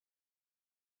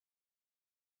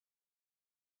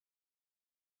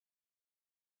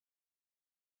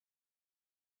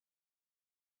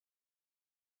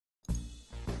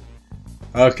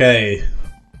Okay.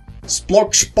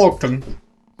 Splorkendorkengit.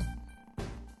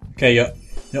 Okay,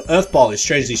 your earth ball is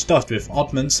strangely stuffed with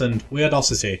oddments and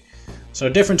weirdosity. So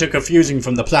different and confusing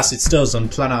from the placid stills and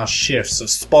planar shifts of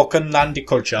spoken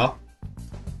landiculture.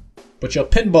 But your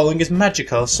pinballing is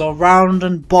magical, so round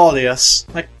and ballious,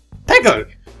 like Peggle.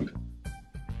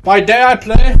 By day I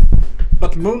play,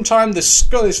 but moontime the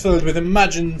skull is filled with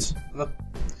imagined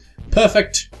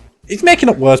perfect. It's making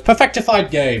up words.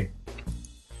 Perfectified game.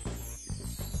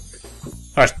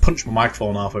 I just punched my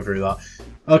microphone halfway through that.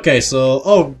 Okay,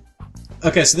 so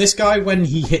so this guy, when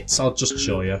he hits, I'll just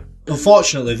show you.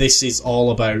 Unfortunately, this is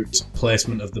all about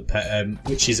placement of the pet,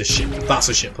 which is a shit. That's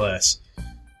a shit place.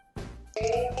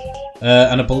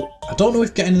 And I don't know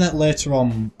if getting that later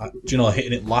on,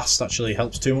 hitting it last actually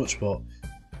helps too much, but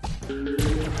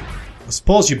I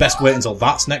suppose you best wait until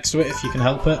that's next to it if you can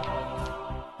help it.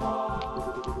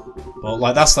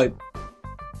 But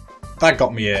that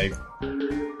got me a.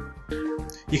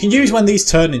 You can use when these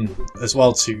turning as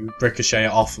well to ricochet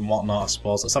it off and whatnot, I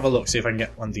suppose. Let's have a look, see if I can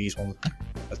get when these ones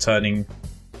are turning.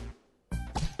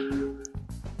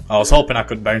 I was hoping I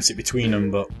could bounce it between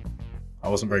them, but I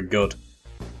wasn't very good.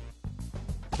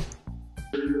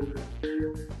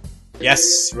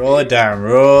 Yes! Roll it down,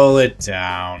 roll it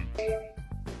down.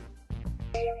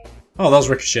 Oh, those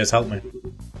ricochets help me.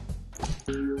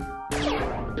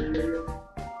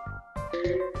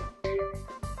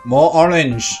 More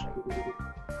orange!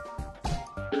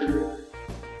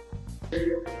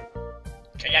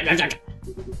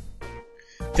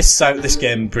 This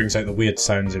game brings out the weird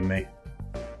sounds in me.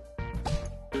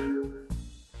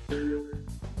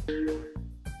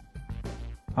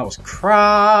 That was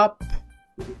crap.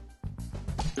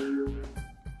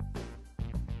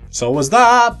 So was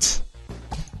that.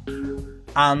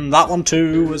 And that one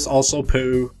too was also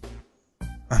poo.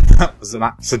 And that was an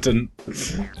accident.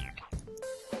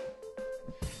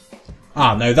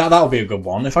 Ah, no, that'll be a good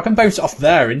one. If I can bounce it off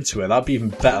there into it, that'd be even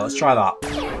better. Let's try that.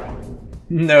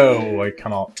 No, I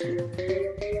cannot.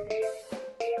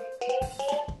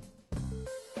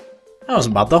 That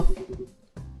wasn't bad though.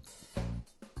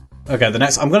 Okay, the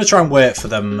next, I'm going to try and wait for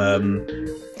them. I'm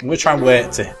going to try and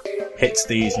wait to hit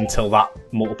these until that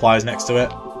multiplier is next to it.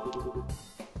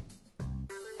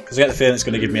 Because I get the feeling it's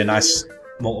going to give me a nice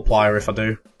multiplier if I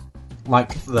do.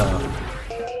 Like there.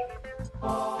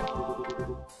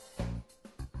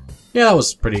 Yeah, that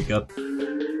was pretty good.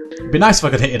 It'd be nice if I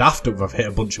could hit it after I've hit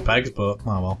a bunch of pegs, but oh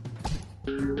well.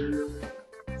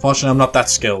 Fortunately, I'm not that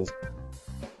skilled.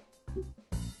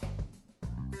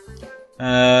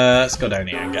 Let's go down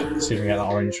here and see if we can get that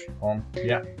orange one.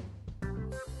 Yeah.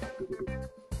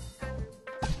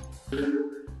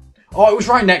 Oh, it was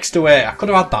right next to it. I could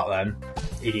have had that then.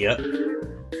 Idiot.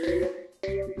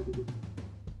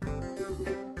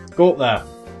 Go up there.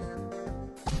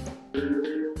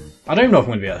 I don't even know if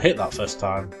I'm going to be able to hit that first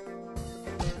time.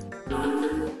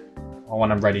 Or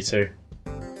when I'm ready to.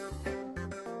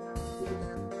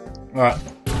 Alright.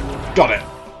 Got it.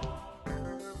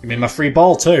 Give me my free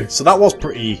ball too. So that was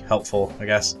pretty helpful, I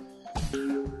guess.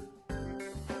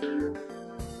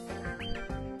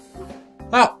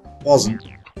 That wasn't.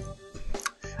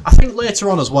 I think later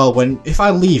on as well, if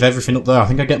I leave everything up there, I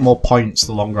think I get more points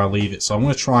the longer I leave it. So I'm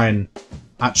going to try and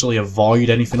actually avoid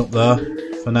anything up there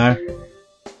for now.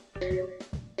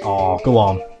 Oh, go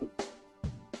on.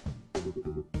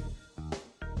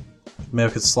 Maybe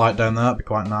I could slide down there, that'd be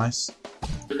quite nice.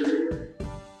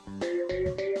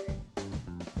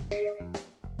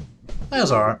 That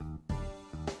was alright.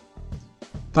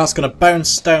 That's gonna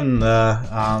bounce down there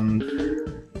and...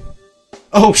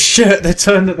 Oh shit, they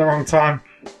turned at the wrong time.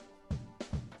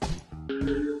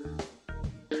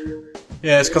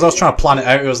 Yeah, it's because I was trying to plan it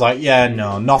out. It was like, yeah,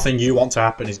 no, nothing you want to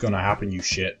happen is gonna happen, you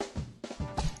shit.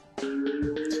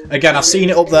 Again, I've seen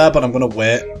it up there, but I'm gonna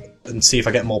wait and see if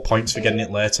I get more points for getting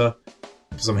it later.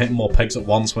 Because I'm hitting more pegs at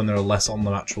once when there are less on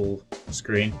the actual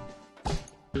screen.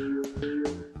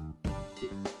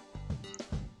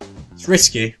 It's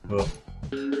risky, but...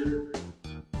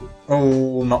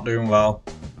 Oh, I'm not doing well.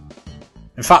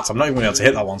 In fact, I'm not even going to be able to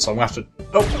hit that one, so I'm going to have to...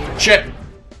 Oh, shit!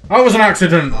 That was an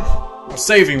accident! I'm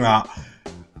saving that.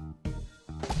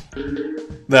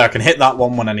 There, I can hit that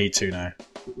one when I need to now.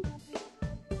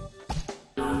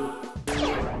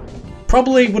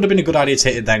 Probably would have been a good idea to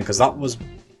hit it then, because that was...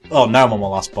 Oh, now I'm on my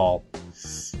last ball.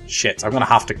 Shit, I'm going to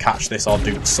have to catch this or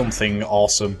do something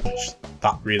awesome, which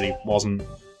that really wasn't.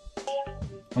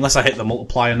 Unless I hit the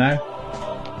multiplier now.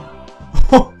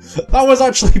 That was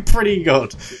actually pretty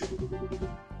good.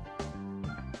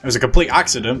 It was a complete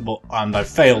accident, and I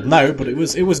failed now, but it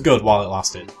was good while it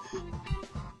lasted.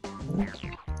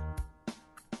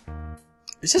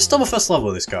 Is this still the first level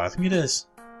of this guy? I think it is.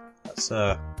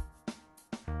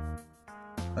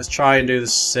 Let's try and do the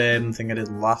same thing I did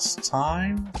last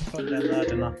time. Got down there,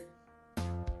 didn't I?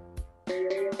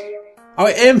 Oh,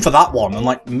 I aimed for that one and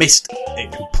like missed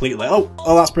it completely. Oh,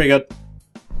 that's pretty good.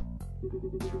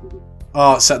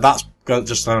 Oh, so that's got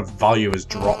just the value has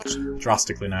dropped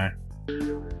drastically now.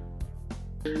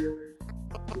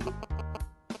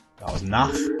 That was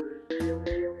naff.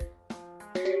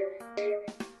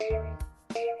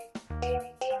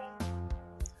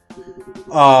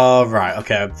 Oh, right,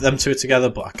 okay, them two are together,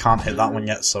 but I can't hit that one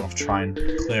yet, so I'll try and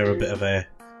clear a bit of a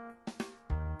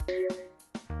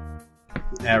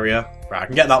area. Right, I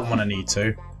can get that one when I need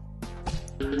to.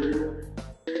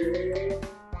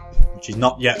 Which is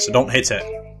not yet, so don't hit it.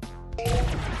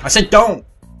 I said don't!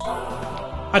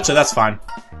 Actually, that's fine.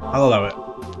 I'll allow it.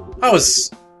 That was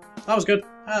good.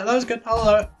 That was good, I'll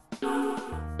allow it.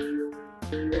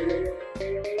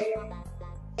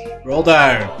 Roll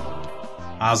down.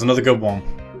 That was another good one.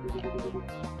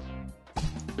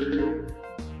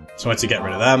 So I had to get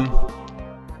rid of them.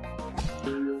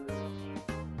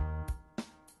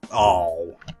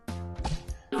 Oh.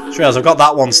 Sure, I've got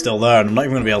that one still there, and I'm not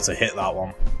even going to be able to hit that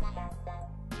one.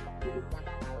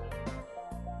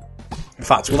 In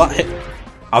fact, will that hit?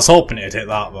 I was hoping it'd hit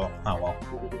that, but oh well.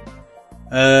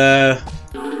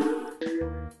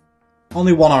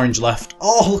 Only one orange left.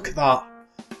 Oh, look at that.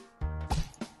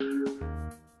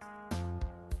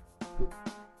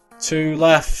 2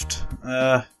 left.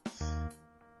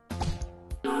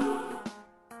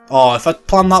 Oh, if I'd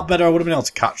planned that better, I would have been able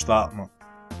to catch that.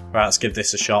 Right, let's give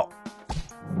this a shot.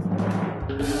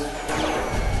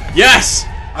 Yes!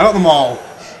 I got them all.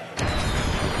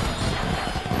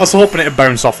 I was hoping it'd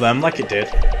bounce off them, like it did.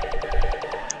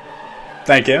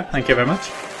 Thank you very much.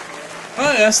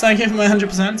 Oh yes, thank you for my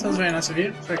 100%, that was very nice of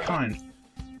you, very kind.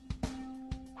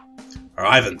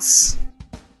 Arrivance.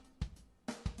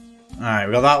 Alright,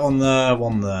 we got that one there,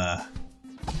 one there.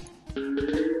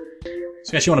 So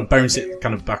I guess you want to bounce it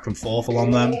kind of back and forth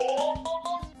along them.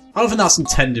 I don't think that's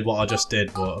intended what I just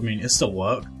did, but I mean, it still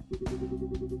work.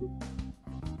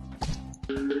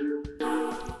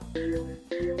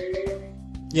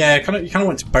 Yeah, you kind of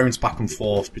want to bounce back and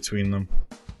forth between them.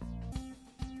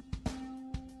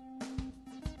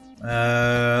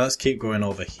 Let's keep going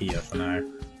over here for now.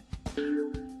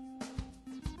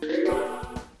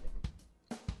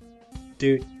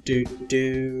 Do do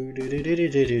do do do do do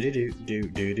do do do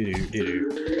do do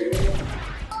do.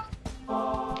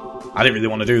 I didn't really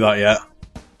want to do that yet.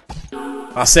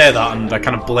 I say that and I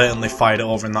kind of blatantly fired it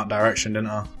over in that direction, didn't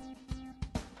I?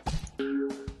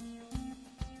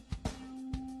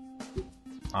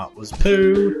 That was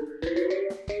poo.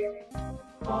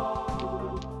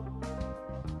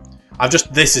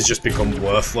 This has just become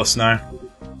worthless now.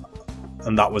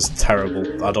 And that was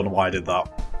terrible. I don't know why I did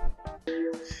that.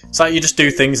 It's like you just do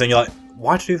things and you're like,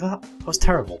 why did I do that? That was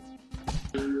terrible.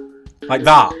 Like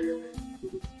that.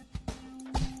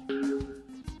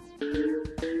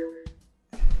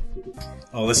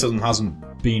 Oh, this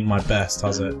hasn't been my best,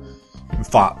 has it? In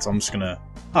fact, I'm just gonna...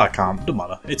 Oh, I can't. Doesn't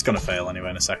matter. It's gonna fail anyway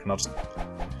in a second. I'll just...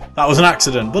 That was an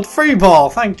accident, but free ball,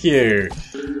 thank you!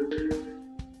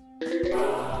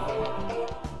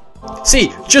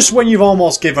 See, just when you've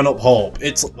almost given up hope,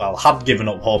 had given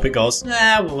up hope, it goes,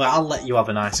 nah, well, I'll let you have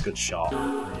a nice good shot. There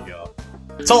you go.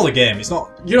 It's all the game, it's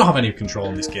not... You don't have any control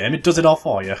in this game, it does it all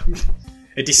for you.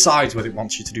 It decides whether it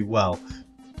wants you to do well.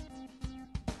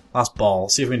 Last ball,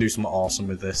 let's see if we can do something awesome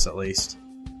with this, at least.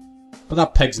 But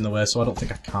that peg's in the way, so I don't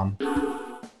think I can.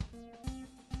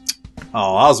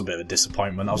 Oh, that was a bit of a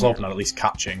disappointment. I was hoping I'd at least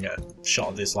catch it and get a shot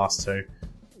at this last two.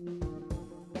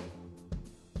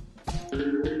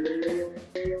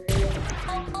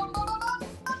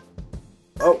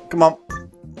 Oh, come on.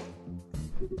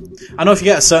 I know if you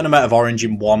get a certain amount of orange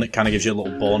in one, it kind of gives you a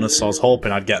little bonus, so I was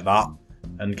hoping I'd get that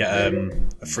and get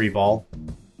a free ball.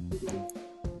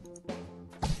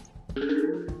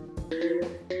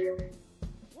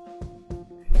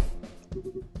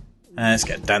 Let's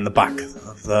get down the back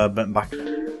of the back.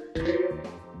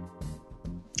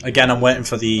 Again, I'm waiting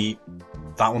for that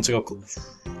one to go.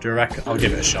 Do you reckon? I'll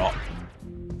give it a shot.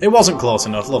 It wasn't close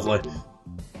enough. Lovely.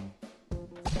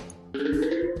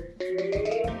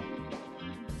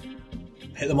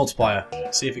 Hit the multiplier.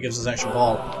 See if it gives us an extra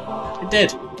ball. It did.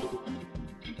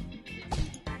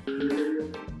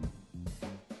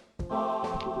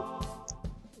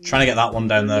 Trying to get that one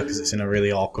down there because it's in a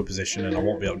really awkward position and I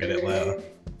won't be able to get it later.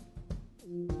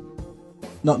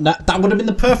 No, that would have been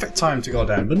the perfect time to go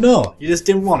down, but no, you just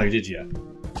didn't want to, did you?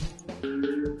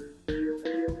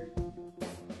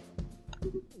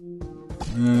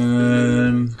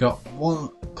 Got one.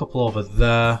 couple over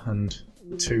there, and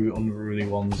 2 unruly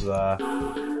ones there.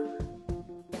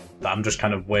 That I'm just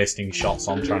kind of wasting shots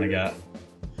on trying to get.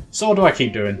 So what do I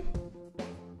keep doing?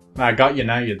 I got you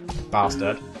now, you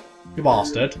bastard. You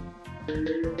bastard.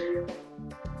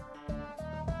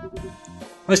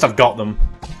 At least I've got them.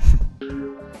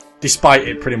 Despite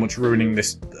it pretty much ruining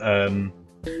this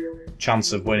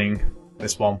chance of winning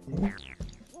this one.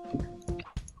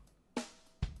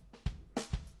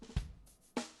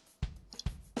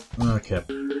 Okay.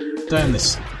 Down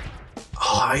this.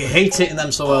 Oh, I hate hitting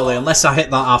them so early, unless I hit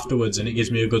that afterwards and it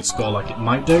gives me a good score like it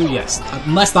might do, yes.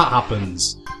 Unless that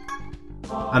happens.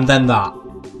 And then that.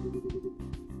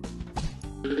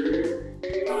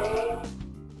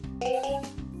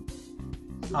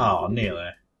 Oh, nearly.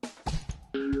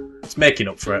 It's making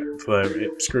up for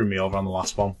it screwing me over on the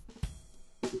last one.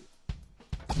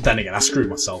 Then again, I screwed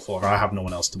myself over, I have no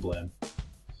one else to blame.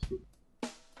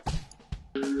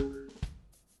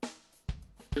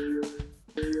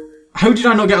 How did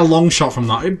I not get a long shot from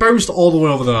that? It bounced all the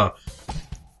way over there.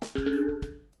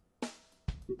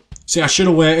 See, I should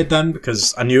have waited then,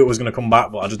 because I knew it was going to come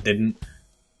back, but I just didn't.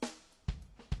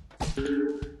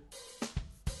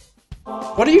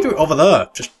 What are you doing over there?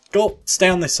 Just go, stay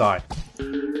on this side.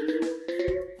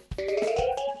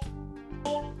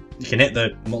 You can hit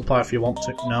the multiplier if you want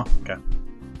to. No? Okay.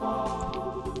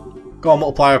 Go on,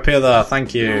 multiplier, appear there.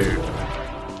 Thank you.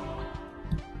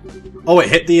 Oh, it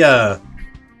hit the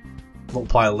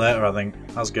multiplier later, I think.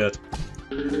 That was good.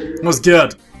 That was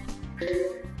good.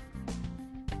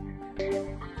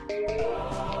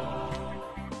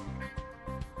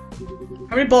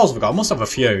 How many balls have I got? I must have a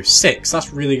few. 6.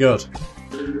 That's really good.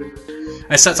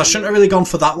 Except I shouldn't have really gone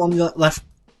for that one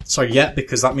yet,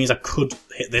 because that means I could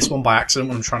hit this one by accident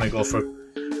when I'm trying to go for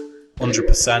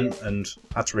 100%, and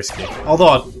that's risky.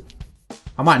 Although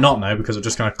I might not now, because I've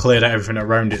just kind of cleared out everything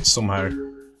around it somehow.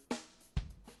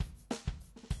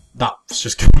 That's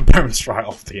just going to bounce right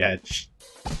off the edge.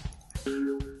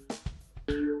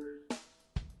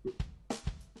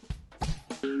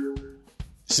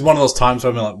 This is one of those times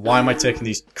where I'm like, why am I taking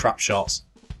these crap shots?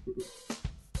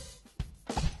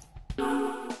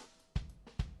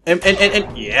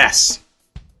 Yes!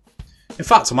 In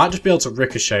fact, I might just be able to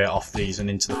ricochet it off these and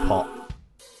into the pot.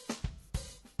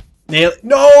 Nearly.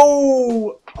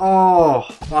 No! Oh,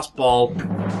 last ball.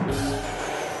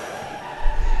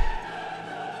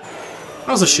 That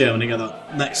was a shame when I got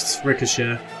that next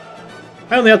ricochet.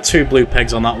 I only had 2 blue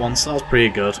pegs on that one, so that was pretty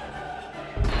good.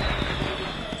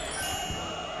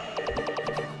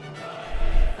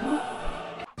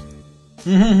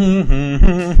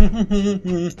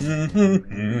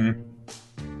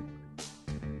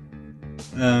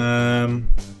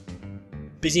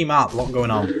 Busy map, a lot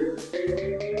going on.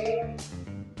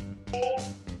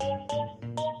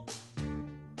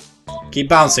 Keep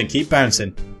bouncing, keep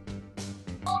bouncing.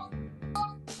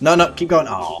 No, no, keep going.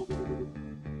 Oh.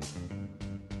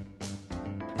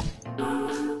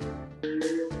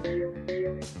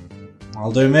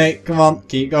 I'll do, mate. Come on,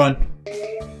 keep going.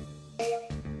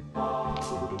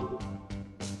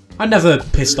 I'm never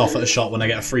pissed off at a shot when I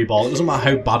get a free ball. It doesn't matter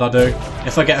how bad I do.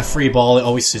 If I get a free ball, it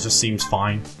always just seems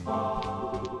fine.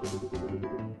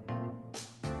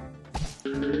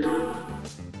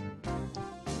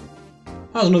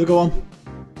 That was another good one.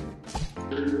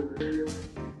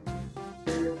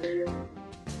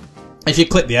 If you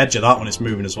clip the edge of that when it's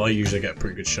moving as well, you usually get a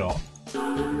pretty good shot.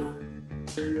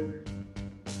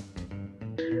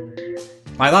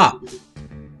 Like that.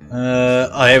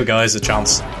 Oh, here we go, here's a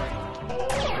chance.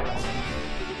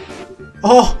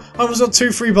 Oh! I almost got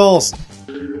 2 free balls!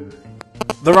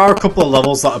 There are a couple of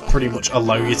levels that pretty much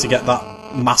allow you to get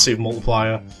that massive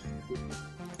multiplier.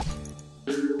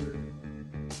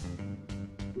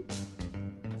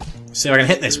 See if I can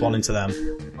hit this one into them.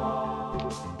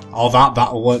 Oh,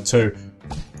 that'll work too.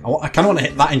 I kind of want to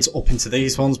hit that up into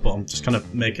these ones, but I'm just kind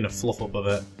of making a fluff up of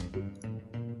it.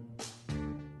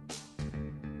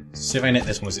 See if I can hit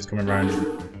this one as it's coming round.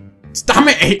 Damn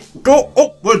it! Go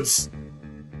upwards!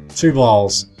 2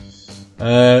 balls.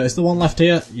 Is there one left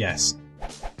here? Yes.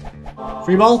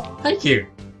 Free ball? Thank you.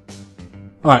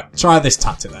 Alright, try this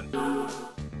tactic then.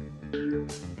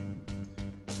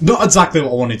 Not exactly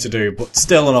what I wanted to do, but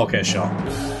still an okay shot.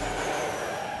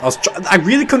 I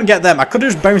really couldn't get them. I could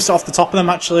have just bounced it off the top of them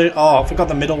actually. Oh, if I got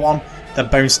the middle one, then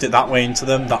bounced it that way into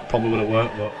them, that probably would have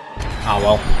worked, but ah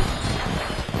well.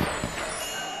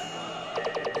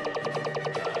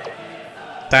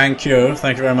 Thank you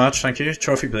very much, thank you.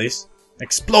 Trophy please.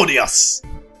 Explodius!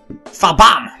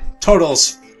 Fabam!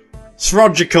 Totals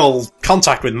spherical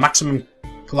contact with maximum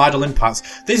collidal impacts.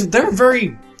 They're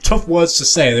very tough words to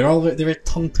say. They're very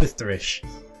tongue twisterish.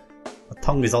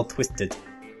 tongue is all twisted.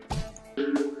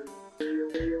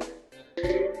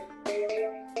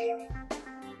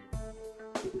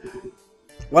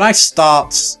 When I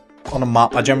start on a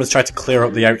map, I generally try to clear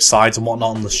up the outsides and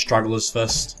whatnot on the stragglers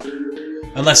first.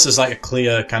 Unless there's like a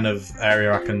clear kind of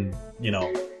area I can, you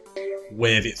know,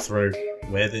 wave it through.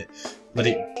 Wave it. Let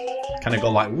it kind of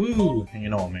go like, woo! You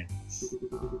know what I mean.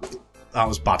 That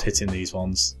was bad hitting these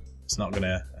ones. It's not going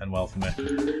to end well for me.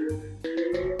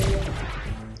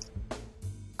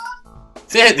 If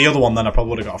they hit the other one, then I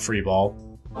probably would have got a free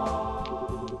ball.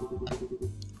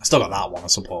 I still got that one, I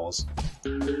suppose.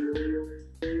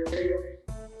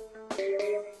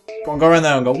 Go on, go around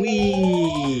there and go,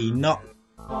 wee! Not.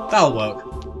 That'll work.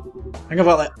 I think I've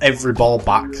got like, every ball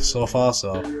back so far,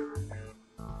 so.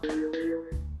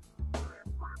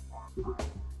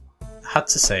 Had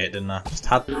to say it, didn't I? Just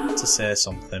had to say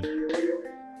something.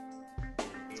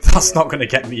 That's not going to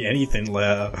get me anything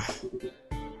later.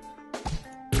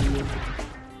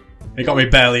 It got me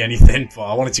barely anything, but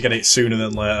I wanted to get it sooner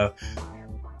than later.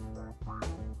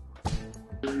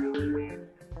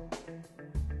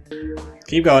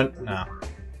 Keep going. Nah.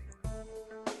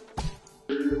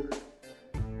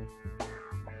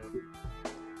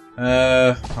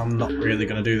 I'm not really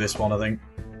going to do this one, I think.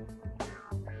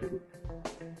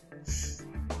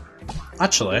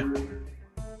 Actually,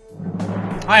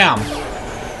 I am.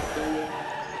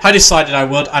 I decided I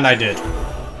would, and I did.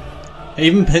 I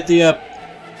even hit the,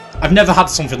 I've never had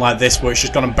something like this where it's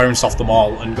just gone and bounced off the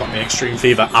wall and got me extreme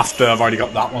fever after I've already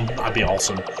got that one. That'd be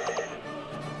awesome.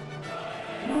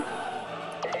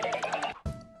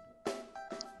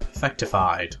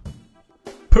 Perfectified.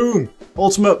 Boom!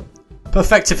 Ultimate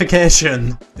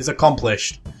perfectification is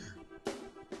accomplished.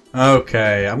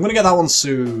 Okay, I'm gonna get that one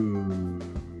soon.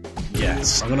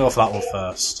 Yes, I'm gonna go for that one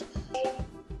first.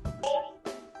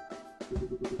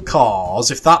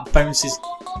 Cause if that bounces...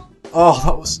 Oh,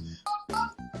 that was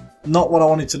not what I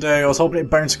wanted to do. I was hoping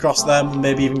it'd bounce across them and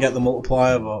maybe even get the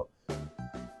multiplier, but...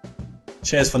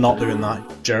 Cheers for not doing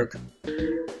that, jerk.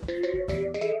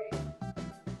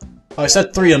 Oh, it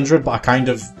said 300, but I kind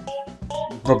of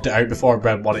rubbed it out before I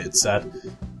read what it had said.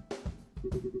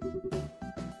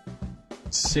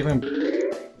 Let's see if I can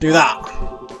do that.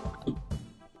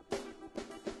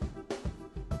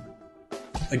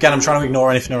 Again, I'm trying to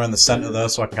ignore anything around the centre there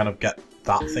so I can kind of get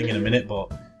that thing in a minute, but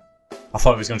I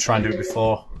thought I was going to try and do it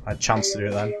before I had a chance to do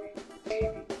it then.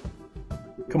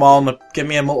 Come on, give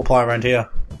me a multiplier around here.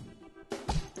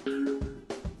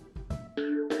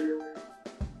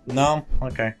 No?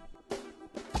 Okay.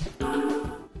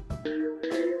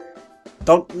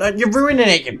 Don't... No, you're ruining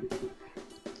it!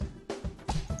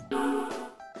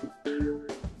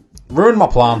 Ruined my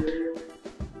plan.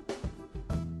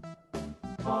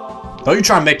 Don't you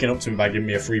try and make it up to me by giving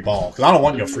me a free ball, because I don't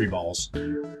want your free balls.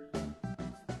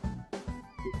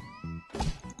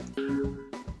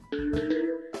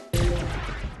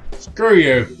 Screw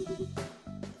you.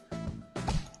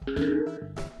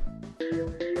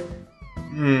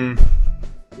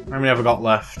 How many have I got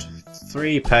left?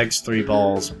 3 pegs, 3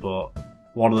 balls, but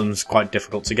one of them's quite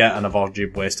difficult to get and I've already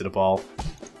wasted a ball.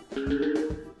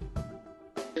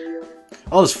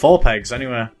 Oh, there's 4 pegs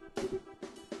anyway.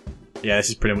 Yeah, this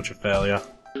is pretty much a failure.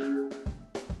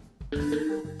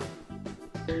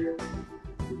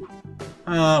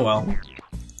 Ah, well.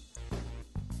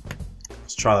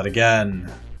 Let's try that again.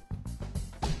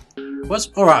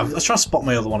 Alright, let's try and spot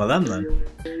my other one of them then.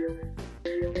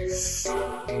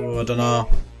 Oh, I don't know.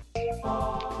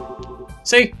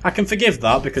 See, I can forgive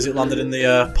that because it landed in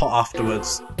the pot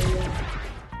afterwards.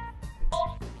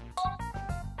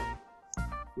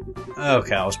 Okay,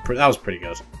 that was pretty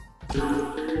good.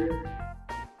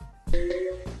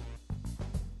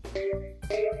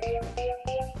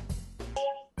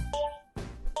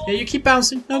 Yeah, you keep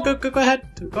bouncing. No, go ahead.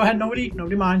 Go ahead. Nobody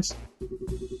minds.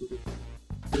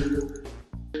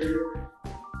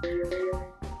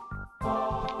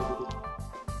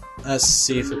 Let's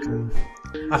see if we can.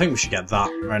 I think we should get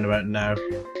that round about now.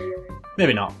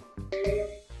 Maybe not.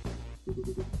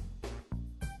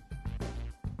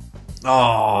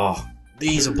 Oh,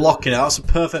 these are blocking it. That's a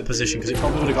perfect position because it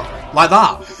probably would have got like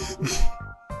that.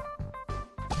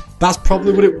 That's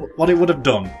probably what it would have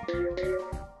done.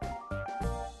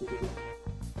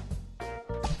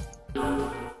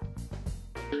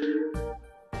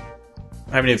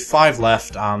 I only have 5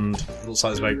 left, and it looks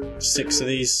like there's about 6 of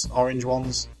these orange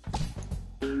ones.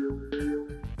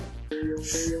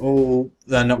 Oh,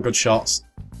 they're not good shots.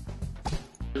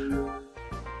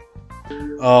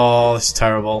 Oh, this is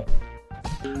terrible.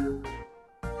 In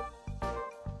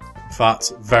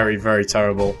fact, very, very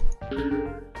terrible.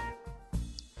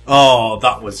 Oh,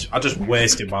 that was... I just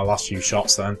wasted my last few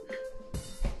shots then.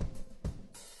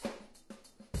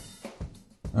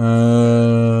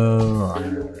 Right.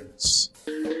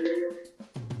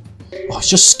 Oh, it's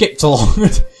just skipped along.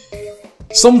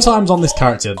 Sometimes on this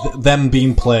character, them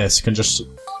being placed can just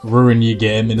ruin your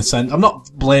game in a sense. I'm not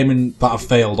blaming that I've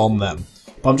failed on them,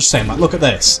 but I'm just saying, like, look at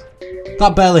this.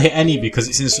 That barely hit any because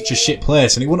it's in such a shit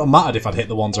place, and it wouldn't have mattered if I'd hit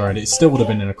the ones already. It still would have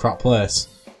been in a crap place.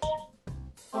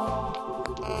 So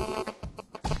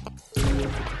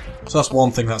that's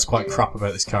one thing that's quite crap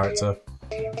about this character.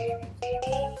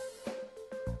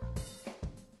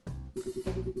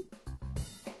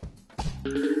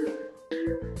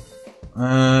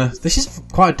 This is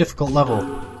quite a difficult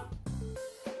level.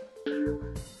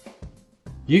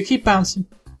 You keep bouncing.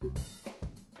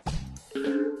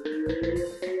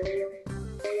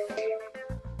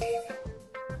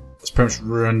 It's pretty much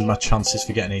ruined my chances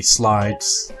for getting any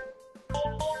slides.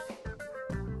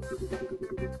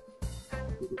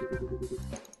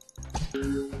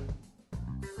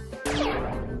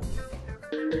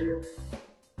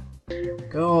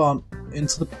 Go on,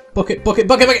 into the bucket, bucket,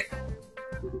 bucket, bucket!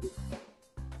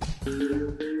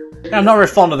 Yeah, I'm not very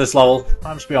fond of this level,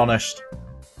 I'll just be honest.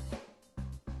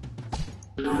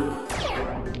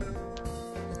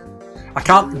 I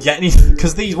can't get anything,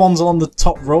 because these ones on the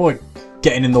top row are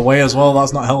getting in the way as well,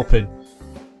 that's not helping.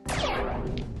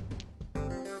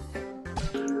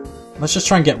 Let's just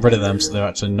try and get rid of them so they're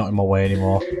actually not in my way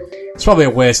anymore. It's probably a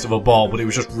waste of a ball, but it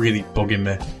was just really bugging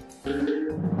me.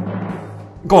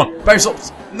 Go on, bounce up!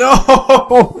 No!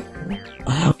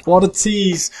 What a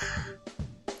tease!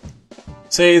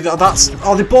 See, that's...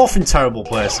 Oh, they're both in terrible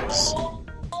places.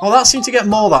 Oh, that seemed to get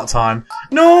more that time.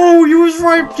 No! You was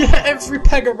right! Get every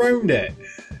peg around it!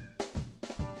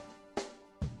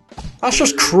 That's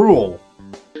just cruel.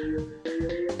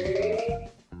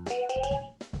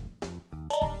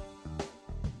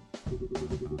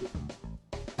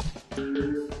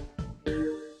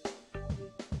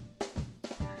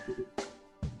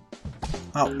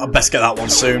 Oh, I best get that one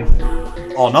soon.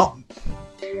 Or not.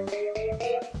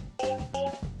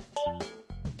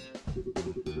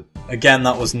 Again,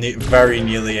 that was very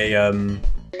nearly a,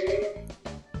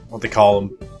 what do they call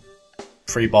them?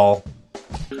 Free ball.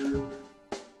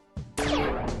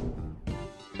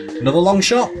 Another long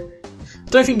shot? I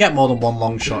don't know if you can get more than one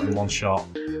long shot in one shot.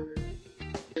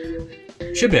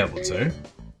 Should be able to.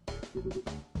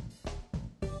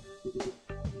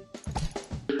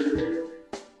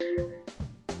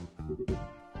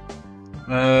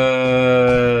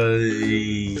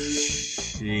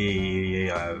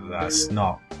 Yeah, that's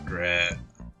not great.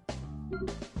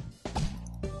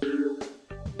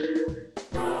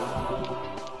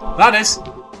 That is.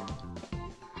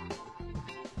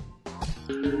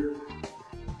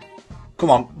 Come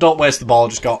on, don't waste the ball,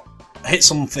 just got hit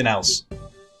something else.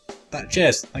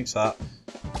 Cheers, thanks for that.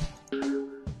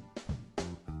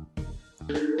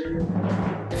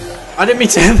 I didn't mean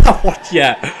to hit that one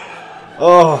yet.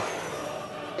 Oh.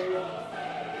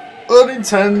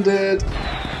 Unintended.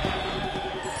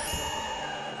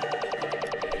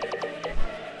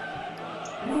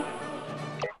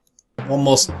 One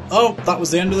more. Oh, that was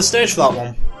the end of the stage for that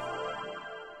one.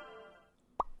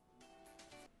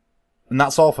 And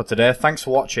that's all for today. Thanks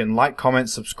for watching. Like, comment,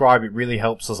 subscribe. It really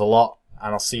helps us a lot.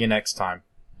 And I'll see you next time.